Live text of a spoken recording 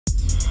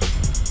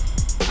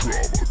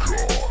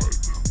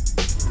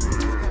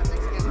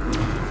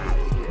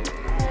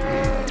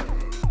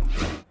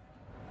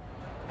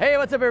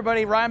what's up,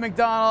 everybody? Ryan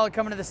McDonald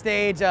coming to the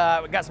stage.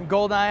 We got some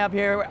Goldeneye up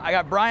here. I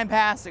got Brian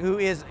Pass, who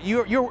is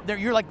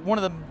you're like one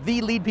of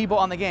the lead people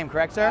on the game,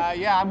 correct, sir?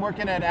 Yeah, I'm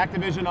working at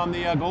Activision on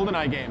the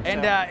Goldeneye game.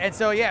 And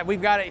so yeah,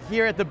 we've got it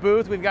here at the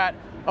booth. We've got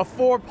a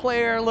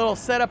 4-player little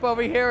setup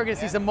over here. We're gonna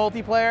see some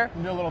multiplayer.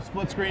 Do a little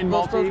split screen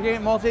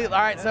multi. All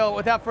right, so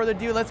without further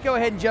ado, let's go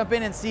ahead and jump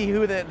in and see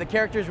who the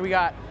characters we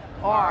got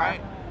are. All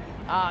right.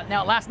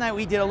 Now, last night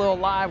we did a little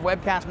live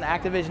webcast from the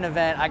Activision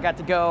event. I got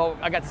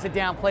to sit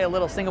down, play a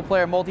little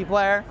single-player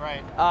multiplayer.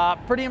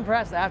 Right. Pretty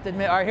impressed, I have to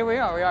admit. All right, here we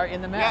are. We are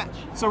in the match.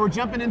 Yeah. So we're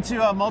jumping into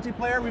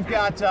multiplayer. We've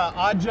got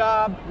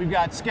Oddjob, we've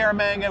got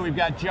Scaramanga, we've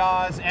got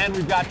Jaws, and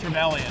we've got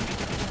Trevelyan.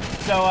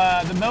 So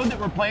the mode that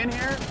we're playing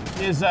here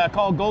is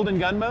called Golden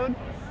Gun mode.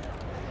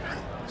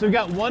 So we've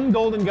got one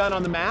golden gun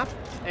on the map.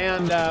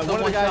 And one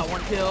of the guys, shot,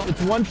 one kill.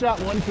 It's one shot,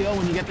 one kill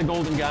when you get the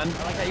golden gun.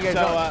 I like how you guys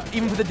don't,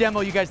 even for the demo,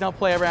 you guys don't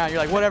play around. You're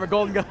like, whatever,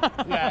 golden gun.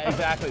 Yeah,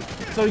 exactly.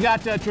 So we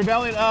got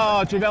Trevelyan.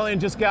 Oh, Trevelyan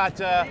just got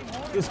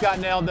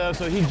nailed though.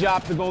 So he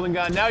dropped the golden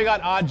gun. Now we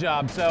got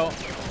Oddjob. So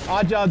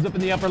Oddjob's up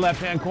in the upper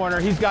left-hand corner.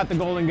 He's got the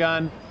golden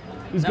gun.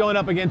 He's going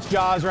up against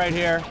Jaws right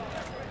here.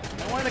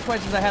 One of the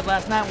questions I had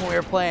last night when we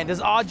were playing,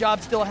 does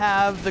Oddjob still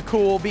have the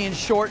cool being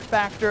short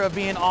factor of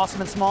being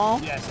awesome and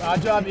small? Yes,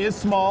 Oddjob is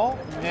small,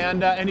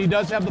 and he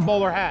does have the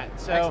bowler hat.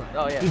 So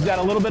he's got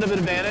a little bit of an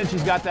advantage.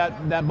 He's got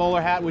that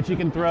bowler hat which he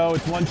can throw.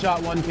 It's one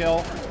shot, one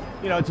kill.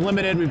 You know, it's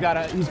limited.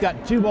 He's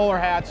got 2 bowler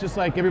hats, just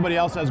like everybody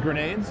else has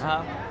grenades.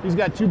 He's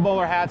got 2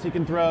 bowler hats he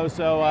can throw.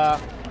 So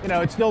you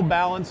know, it's still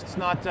balanced. It's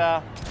not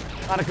a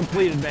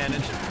complete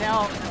advantage.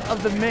 Now,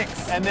 of the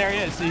mix. And there he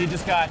is. See, he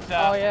just got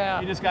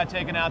he just got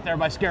taken out there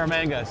by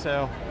Scaramanga.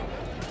 So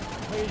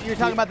you're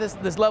talking about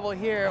this level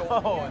here.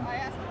 Oh,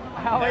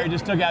 and there he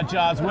just took out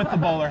Jaws with the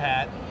bowler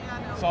hat.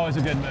 It's always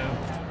a good move.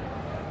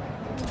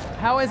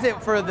 How is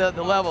it for the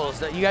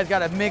levels? You guys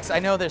got a mix. I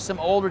know there's some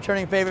old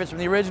returning favorites from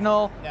the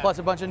original, plus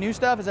a bunch of new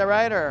stuff. Is that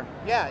right? Or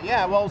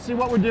yeah. Well, see,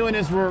 what we're doing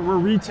is we're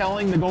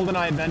retelling the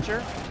Goldeneye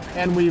adventure.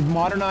 And we've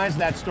modernized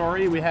that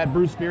story. We had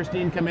Bruce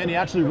Fierstein come in. He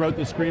actually wrote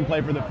the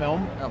screenplay for the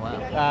film. Oh,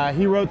 wow.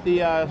 He wrote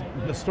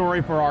the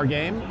story for our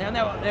game.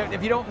 Now,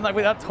 if you don't, like,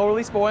 without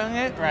totally spoiling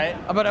it, right?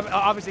 But I'm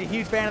obviously a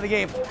huge fan of the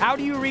game. How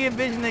do you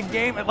re-envision the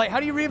game? Like, how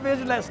do you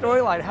re-envision that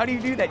storyline? How do you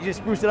do that? You just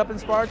spruce it up in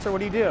Sparks, or what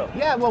do you do?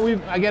 Yeah, well, we've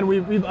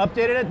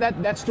updated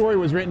it. That story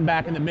was written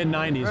back in the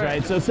mid-'90s,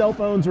 right? So cell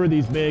phones were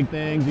these big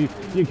things.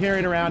 You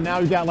carried around.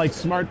 Now we've got like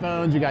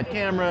smartphones. You got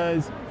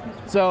cameras.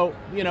 So,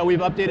 you know, we've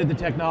updated the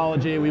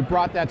technology. We've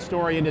brought that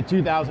story into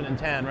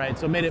 2010, right?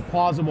 So made it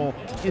plausible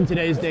in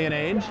today's day and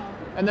age.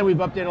 And then we've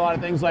updated a lot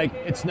of things, like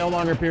it's no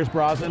longer Pierce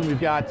Brosnan.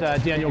 We've got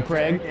Daniel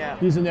Craig.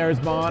 He's in there as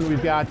Bond.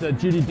 We've got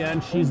Judi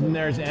Dench. She's in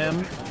there as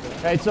M.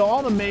 Right, so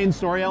all the main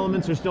story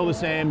elements are still the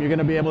same. You're going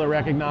to be able to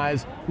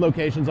recognize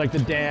locations like the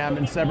Dam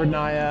and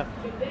Severnaya.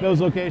 Those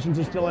locations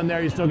are still in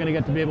there. You're still going to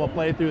get to be able to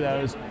play through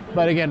those.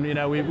 But again, you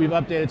know, we've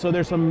updated. So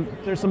there's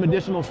some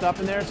additional stuff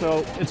in there.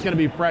 So it's going to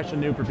be fresh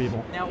and new for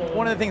people. Now,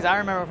 one of the things I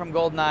remember from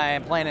Goldeneye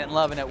and playing it and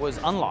loving it was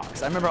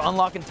unlocks. I remember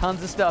unlocking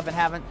tons of stuff and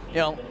having, you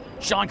know,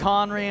 Sean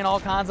Connery and all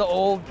kinds of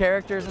old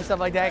characters and stuff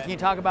like that. Can you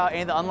talk about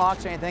any of the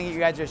unlocks or anything that you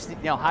guys are,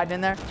 you know, hiding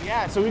in there?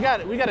 Yeah, so we got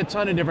a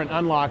ton of different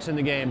unlocks in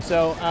the game.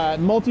 So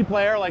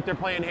multiplayer, like they're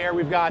playing here,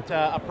 we've got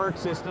a perk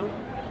system.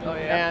 Oh,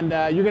 yeah. And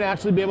you're going to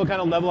actually be able to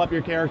kind of level up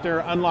your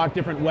character, unlock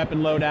different weapon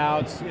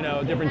loadouts, you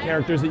know, different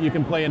characters that you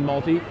can play in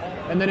multi.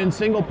 And then in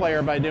single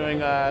player by doing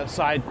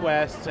side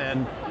quests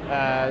and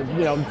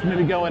you know,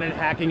 maybe going and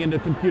hacking into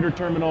computer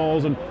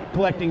terminals and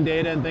collecting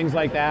data and things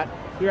like that.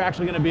 You're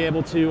actually going to be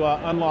able to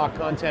unlock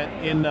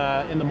content in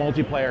the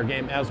multiplayer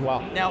game as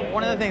well. Now,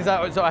 one of the things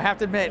I have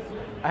to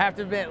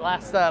admit,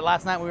 last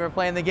night when we were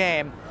playing the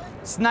game,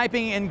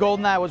 sniping in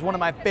Goldeneye was one of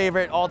my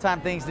favorite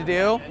all-time things to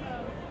do.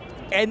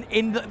 And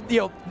in the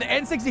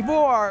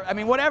N64, I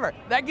mean, whatever,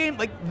 that game,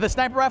 like the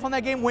sniper rifle in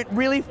that game went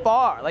really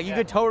far. Like you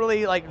could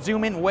totally like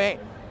zoom in way.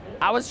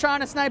 I was trying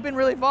to snipe in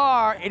really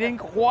far. It didn't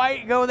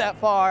quite go that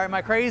far. Am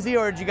I crazy,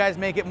 or did you guys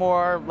make it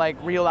more like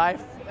real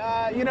life?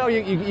 You know,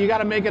 you got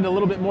to make it a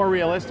little bit more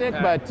realistic,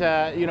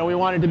 but you know, we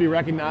want it to be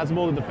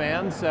recognizable to the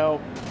fans.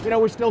 So, you know,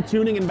 we're still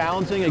tuning and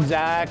balancing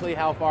exactly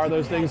how far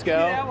those things go.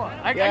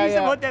 I used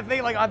to put that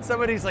thing like on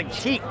somebody's like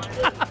cheek.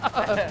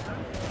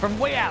 From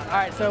way out. All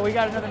right, so we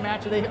got another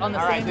match. Are they on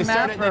the same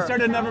map? They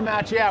started another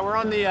match. Yeah, we're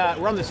on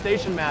the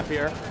station map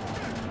here.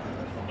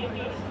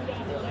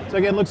 So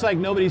again, looks like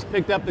nobody's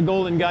picked up the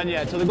golden gun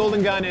yet. So the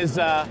golden gun is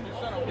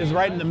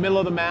right in the middle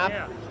of the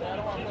map.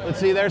 Let's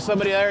see, there's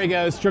somebody. There he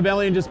goes.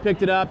 Trevelyan just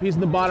picked it up. He's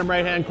in the bottom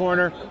right-hand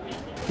corner.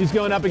 He's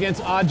going up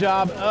against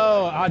Oddjob.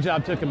 Oh,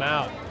 Oddjob took him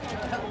out.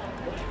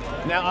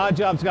 Now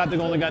Oddjob's got the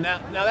golden gun.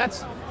 Now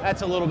that's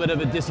a little bit of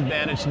a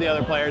disadvantage to the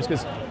other players,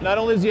 because not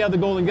only does he have the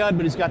golden gun,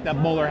 but he's got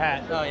that bowler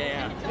hat. Oh,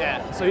 yeah.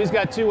 Yeah, so he's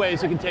got 2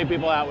 ways he can take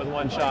people out with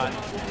one shot.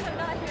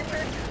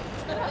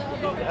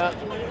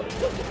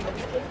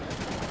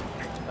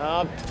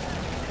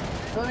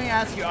 So let me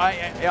ask you,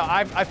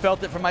 I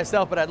felt it for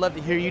myself, but I'd love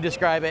to hear you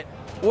describe it.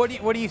 What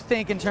do you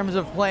think in terms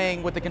of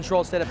playing with the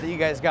control setup that you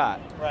guys got?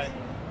 Right.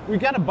 we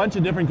got a bunch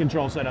of different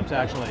control setups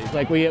actually.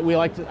 Like I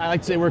like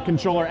to say we're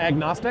controller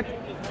agnostic.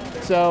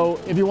 So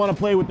if you want to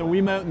play with the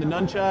Wiimote and the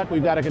nunchuck,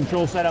 we've got a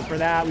control setup for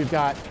that. We've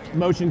got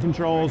motion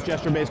controls,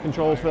 gesture-based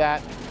controls for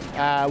that.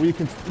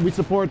 We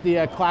support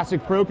the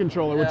Classic Pro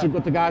controller, which is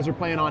what the guys are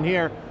playing on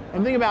here.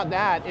 And the thing about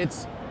that,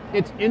 it's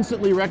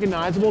instantly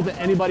recognizable to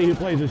anybody who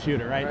plays a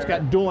shooter, right? It's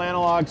got dual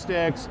analog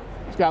sticks.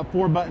 It's got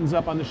 4 buttons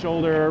up on the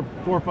shoulder,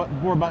 four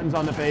buttons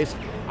on the face.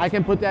 I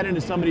can put that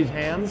into somebody's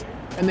hands,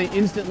 and they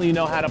instantly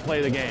know how to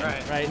play the game,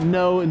 right?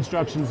 No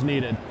instructions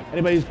needed.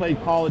 Anybody who's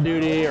played Call of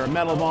Duty or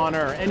Medal of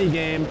Honor or any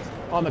game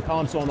on the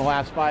console in the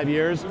last 5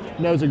 years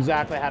knows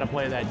exactly how to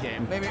play that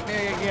game. Maybe give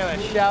a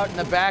shout in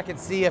the back and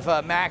see if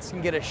Max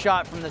can get a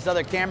shot from this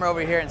other camera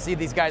over here and see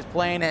these guys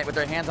playing it with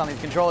their hands on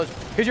these controllers.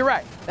 Because you're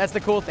right, that's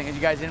the cool thing, is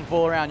you guys didn't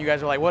fool around. You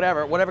guys are like,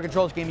 whatever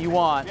control scheme you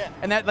want. Yeah.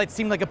 And that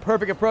seemed like a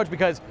perfect approach,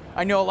 because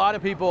I know a lot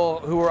of people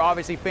who were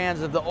obviously fans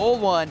of the old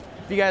one.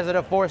 If you guys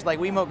had forced like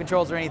Wiimote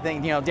controls or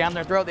anything, down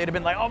their throat, they'd have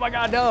been like, oh my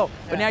God, no.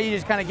 But now you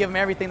just kind of give them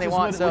everything they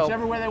want. So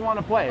whichever way they want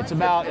to play. It's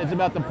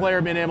about the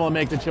player being able to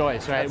make the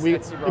choice, right?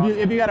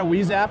 If you got a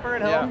Wii Zapper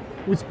at home,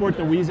 we support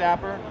the Wii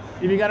Zapper.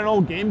 If you got an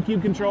old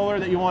GameCube controller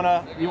that you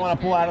wanna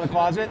pull out of the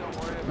closet,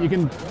 you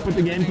can put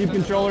the GameCube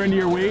controller into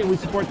your Wii, and we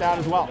support that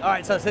as well. All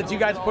right, so since you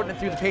guys are putting it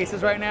through the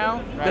paces right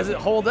now, does it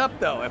hold up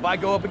though? If I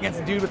go up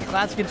against a dude with the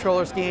classic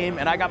controller scheme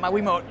and I got my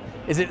Wiimote,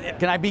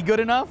 can I be good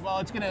enough? Well,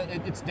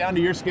 it's down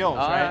to your skills,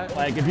 right?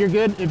 Like if you're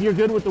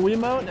good with the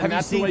Wiimote, and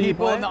that's the way you play. Have you seen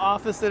people in the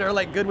office that are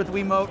like good with the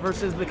Wiimote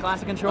versus the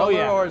classic controller? Oh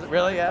yeah. Or is it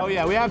really? Yeah. Oh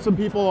yeah, we have some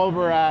people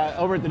over at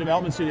the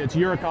development studio. It's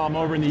Eurocom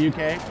over in the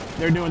UK.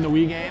 They're doing the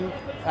Wii game.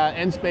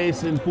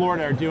 N-Space in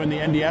Florida are doing the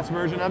NDS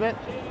version of it.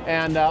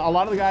 And a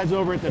lot of the guys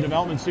over at the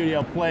development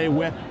studio play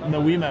with the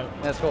Wiimote.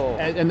 That's cool.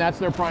 And that's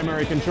their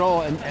primary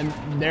control, and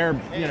they're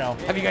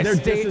they're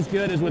just as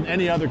good as with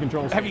any other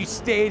control system. Have you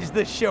staged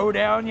the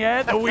showdown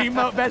yet?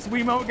 The best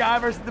Wiimote guy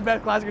versus the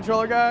best classic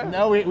controller guy?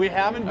 No, we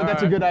haven't, but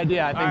that's a good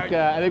idea.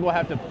 I think we'll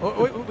have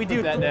to we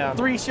do that down.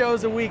 3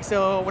 shows a week,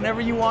 so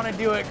whenever you want to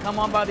do it, come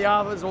on by the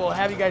office. We'll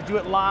have you guys do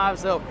it live,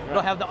 so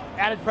it'll have the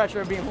added pressure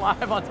of being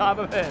live on top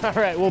of it. All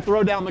right, we'll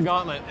throw down the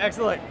gauntlet.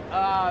 Excellent.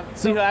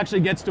 See who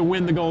actually gets to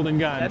win the golden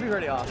gun. That'd be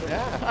pretty awesome.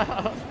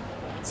 Yeah.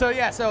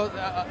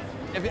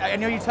 I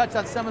know you touched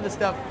on some of the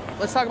stuff.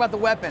 Let's talk about the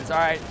weapons. All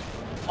right.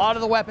 A lot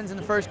of the weapons in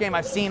the first game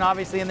I've seen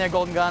obviously in there.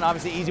 Golden gun,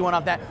 obviously easy one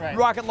off that. Right.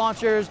 Rocket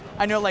launchers.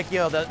 I know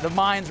the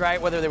mines,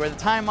 right? Whether they were the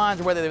time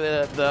mines or whether they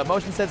were the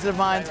motion sensitive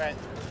mines. Right.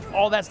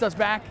 All that stuff's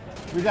back.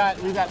 We got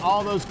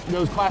all those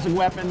classic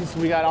weapons.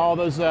 We got all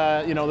those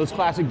those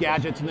classic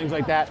gadgets and things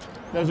like that.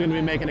 Those are going to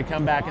be making a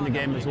comeback in the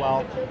game as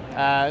well.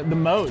 The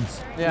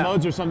modes. Yeah. The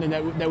modes are something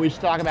that we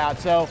should talk about.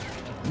 So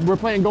we're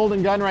playing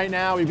Golden Gun right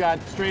now. We've got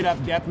straight up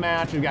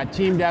deathmatch. We've got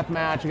team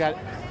deathmatch. We've got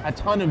a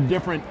ton of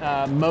different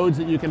modes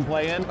that you can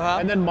play in,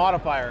 and then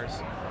modifiers.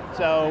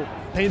 So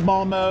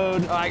paintball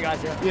mode. Oh, I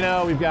got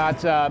you. We've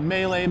got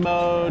melee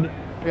mode.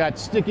 We got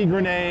sticky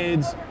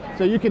grenades.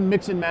 So you can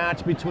mix and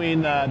match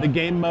between the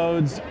game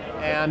modes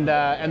and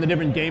the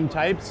different game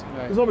types.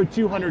 Right. There's over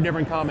 200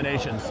 different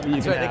combinations that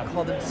you can have. They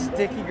called them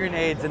sticky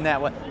grenades in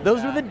that one.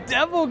 Those were the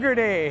devil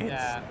grenades.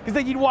 Yeah. Because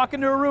then you'd walk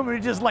into a room and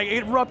it just like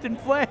erupt in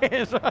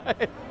flames,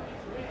 right?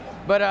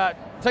 But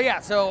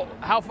so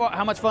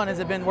how much fun has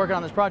it been working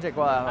on this project?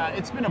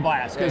 It's been a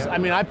blast because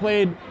I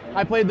played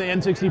the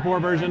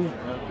N64 version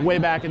way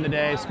back in the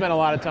day. Spent a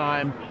lot of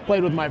time,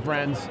 played with my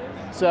friends.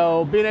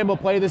 So being able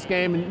to play this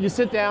game, and you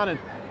sit down and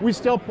we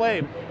still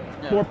play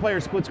 4-player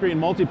split screen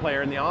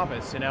multiplayer in the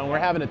office. We're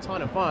having a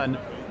ton of fun,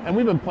 and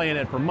we've been playing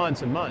it for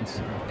months and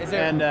months.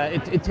 And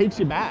it takes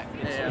you back.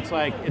 It's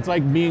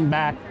like being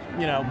back,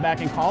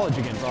 back in college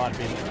again for a lot of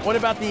people. What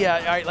about the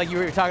like you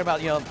were talking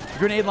about,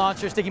 grenade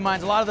launcher, sticky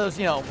mines? A lot of those,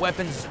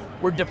 weapons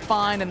were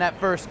defined in that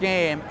first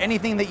game.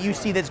 Anything that you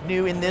see that's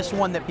new in this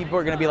one that people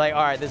are going to be like,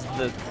 all right, this is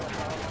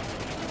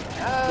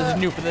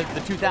new for the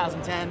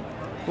 2010?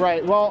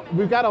 Right. Well,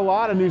 we've got a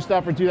lot of new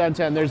stuff for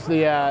 2010. There's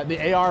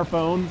the AR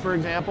phone, for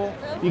example.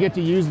 You get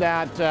to use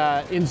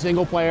that in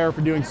single player for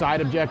doing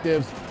side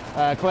objectives,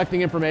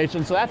 collecting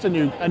information. So that's a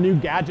new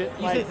gadget.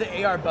 You say it's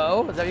the AR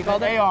bow? Is that what you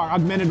called it? AR,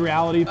 augmented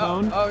reality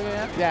phone. Oh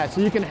yeah. Yeah. So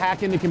you can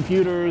hack into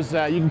computers.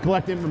 You can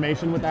collect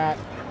information with that.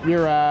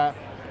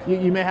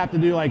 You may have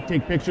to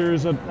take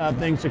pictures of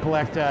things to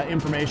collect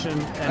information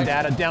and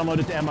data, download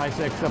it to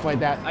MI6, stuff like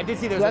that. I did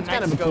see there's a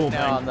night scope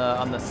now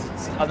on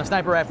the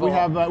sniper rifle.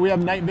 We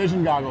have night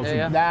vision goggles.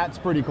 Yeah. That's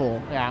pretty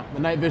cool. Yeah, the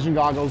night vision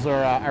goggles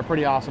are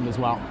pretty awesome as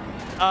well.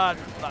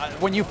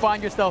 When you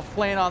find yourself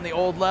playing on the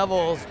old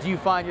levels, do you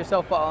find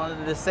yourself falling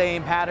into the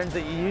same patterns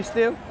that you used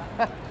to?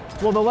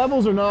 Well, the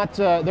levels are not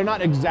they're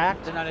not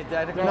exact. They're not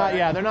exact.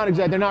 They're not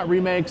exact. They're not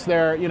remakes.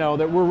 We're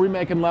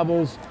remaking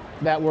levels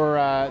that were,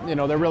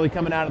 they're really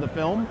coming out of the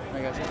film. I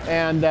guess.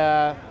 And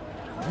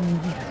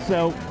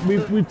so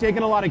we've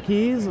taken a lot of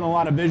keys and a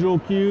lot of visual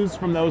cues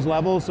from those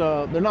levels.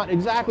 So they're not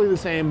exactly the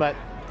same, but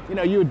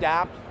you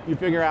adapt, you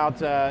figure out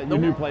your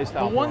new play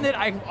style. The one that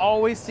I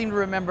always seem to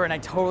remember, and I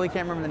totally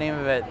can't remember the name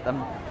of it.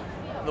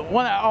 The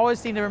one I always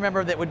seem to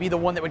remember that would be the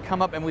one that would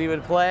come up and we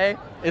would play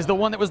is the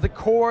one that was the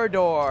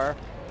corridor,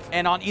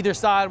 and on either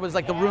side was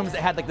like the rooms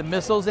that had like the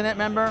missiles in it,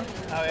 remember?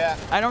 Oh yeah.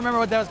 I don't remember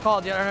what that was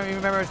called. I don't know if you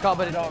remember what it's called,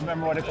 but I don't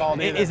remember what it's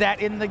called either. Is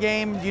that in the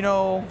game? Do you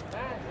know?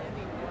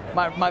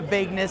 My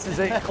vagueness, is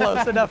it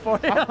close enough for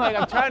you?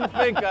 I'm trying to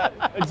think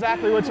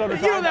exactly which one we're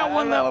talking You know that about.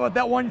 one level with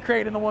that one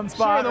crate in the one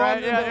spot, Sure, the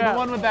right? one, the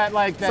one with that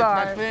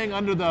that thing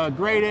under the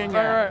grating.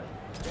 Right.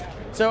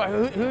 So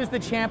who's the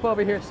champ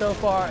over here so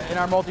far in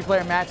our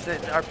multiplayer match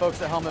that our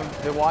folks at home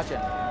have been watching?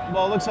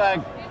 Well, it looks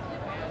like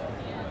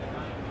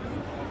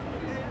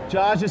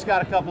Josh just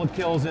got a couple of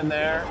kills in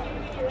there.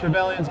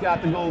 Trevelyan's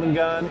got the golden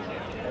gun.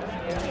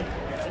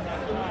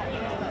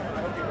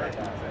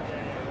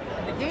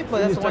 The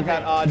gameplay, that's the one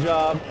that odd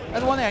job.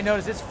 That's one thing I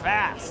noticed. It's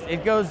fast.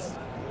 It goes.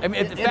 I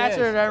mean, it's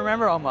faster than I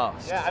remember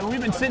almost. Yeah, I mean,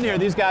 we've been sitting here.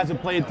 These guys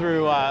have played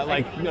through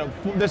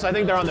this. I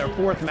think they're on their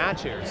 4th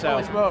match here. So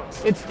holy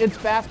smokes. It's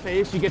fast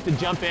paced. You get to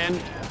jump in.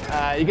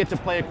 You get to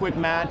play a quick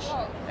match,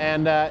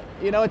 and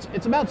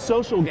it's about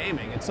social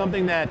gaming. It's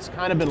something that's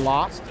kind of been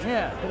lost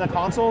in the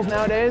consoles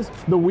nowadays.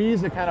 The Wii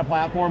is the kind of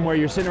platform where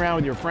you're sitting around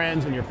with your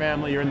friends and your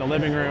family. You're in the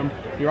living room.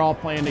 You're all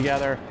playing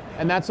together,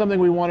 and that's something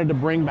we wanted to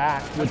bring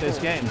back with this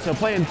game. So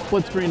playing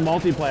split screen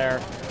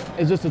multiplayer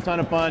is just a ton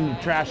of fun,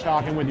 trash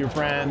talking with your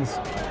friends.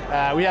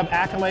 We have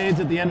accolades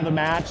at the end of the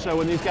match, so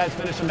when these guys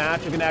finish a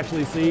match, you can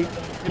actually see.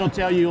 It'll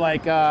tell you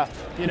like,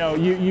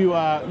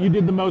 you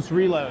did the most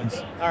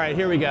reloads. All right,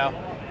 here we go.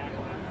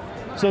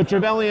 So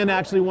Trevelyan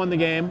actually won the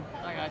game.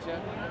 I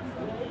gotcha.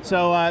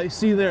 So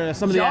see there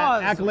some of the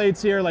Jaws.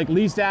 accolades here, like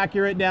least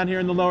accurate down here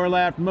in the lower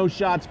left, most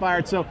shots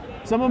fired. So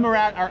some of them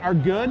are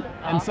good,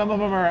 and some of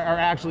them are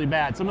actually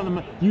bad. Some of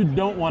them you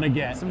don't want to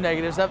get. Some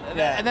negative stuff.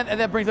 Yeah. And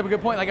that brings up a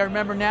good point. Like I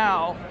remember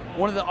now,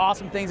 one of the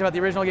awesome things about the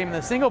original game in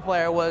the single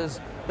player was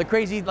the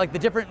crazy, like the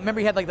different, remember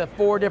you had like the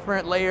 4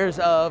 different layers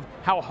of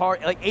how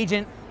hard, like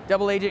agent,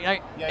 double agent,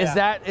 like, is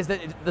that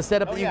the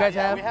setup that you guys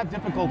have? We have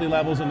difficulty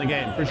levels in the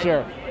game, for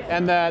sure.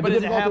 And but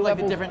does it have like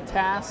the different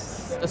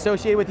tasks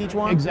associated with each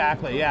one?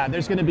 Exactly, yeah.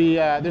 There's going to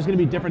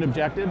be different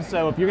objectives.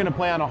 So if you're going to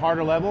play on a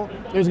harder level,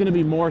 there's going to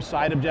be more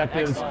side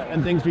objectives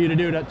and things for you to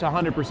do to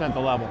 100% the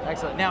level.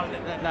 Excellent. Now,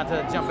 not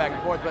to jump back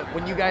and forth, but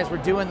when you guys were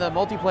doing the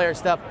multiplayer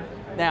stuff,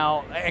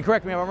 now, and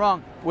correct me if I'm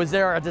wrong, was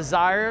there a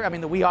desire? I mean,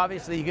 the Wii,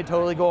 obviously, you could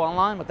totally go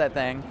online with that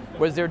thing.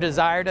 Was there a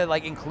desire to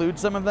like include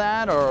some of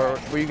that, or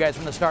were you guys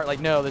from the start like,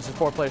 no, this is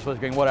 4-player split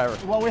screen, whatever?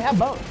 Well, we have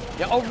both.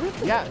 Yeah. Oh,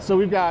 really? Yeah. So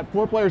we've got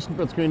 4-player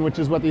split screen, which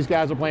is what these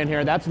guys are playing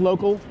here. That's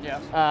local.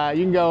 Yes.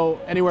 You can go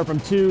anywhere from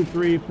 2,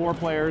 3, 4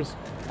 players,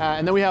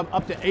 and then we have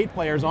up to 8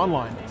 players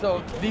online.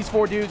 So these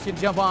 4 dudes can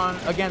jump on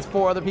against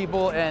 4 other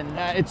people, and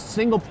it's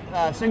single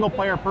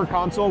player per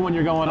console when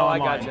you're going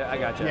online. I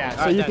gotcha. Yeah. All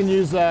So right, you can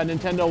use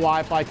Nintendo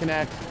Wi-Fi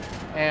Connect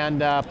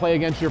and play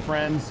against your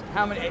friends.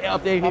 How many?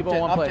 Up to 8 people in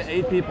one place? Up to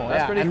 8 people,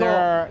 That's pretty and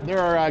cool. there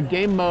are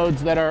game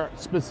modes that are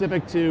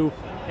specific to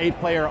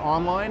 8-player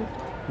online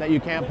that you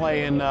can't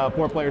play in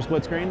 4-player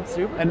split screen,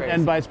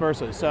 and vice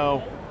versa.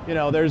 So,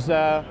 there's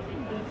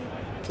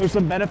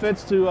some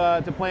benefits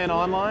to playing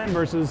online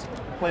versus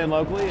playing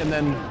locally, and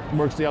then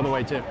works the other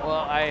way too.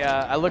 Well,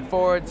 I look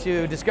forward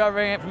to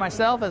discovering it for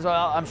myself as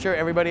well. I'm sure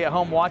everybody at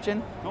home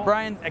watching. Cool.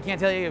 Brian, I can't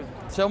tell you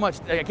so much.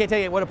 I can't tell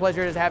you what a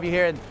pleasure it is to have you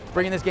here and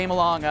bringing this game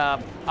along.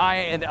 I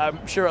and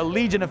I'm sure a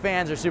legion of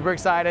fans are super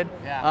excited.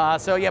 Yeah.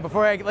 So yeah,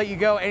 before I let you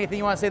go, anything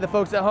you want to say to the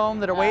folks at home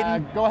that are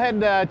waiting? Go ahead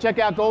and check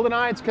out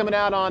Goldeneye. It's coming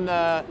out on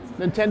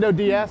Nintendo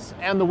DS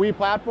and the Wii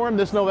platform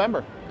this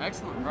November.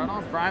 Excellent. Right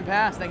on. Brian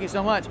Pass, thank you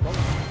so much.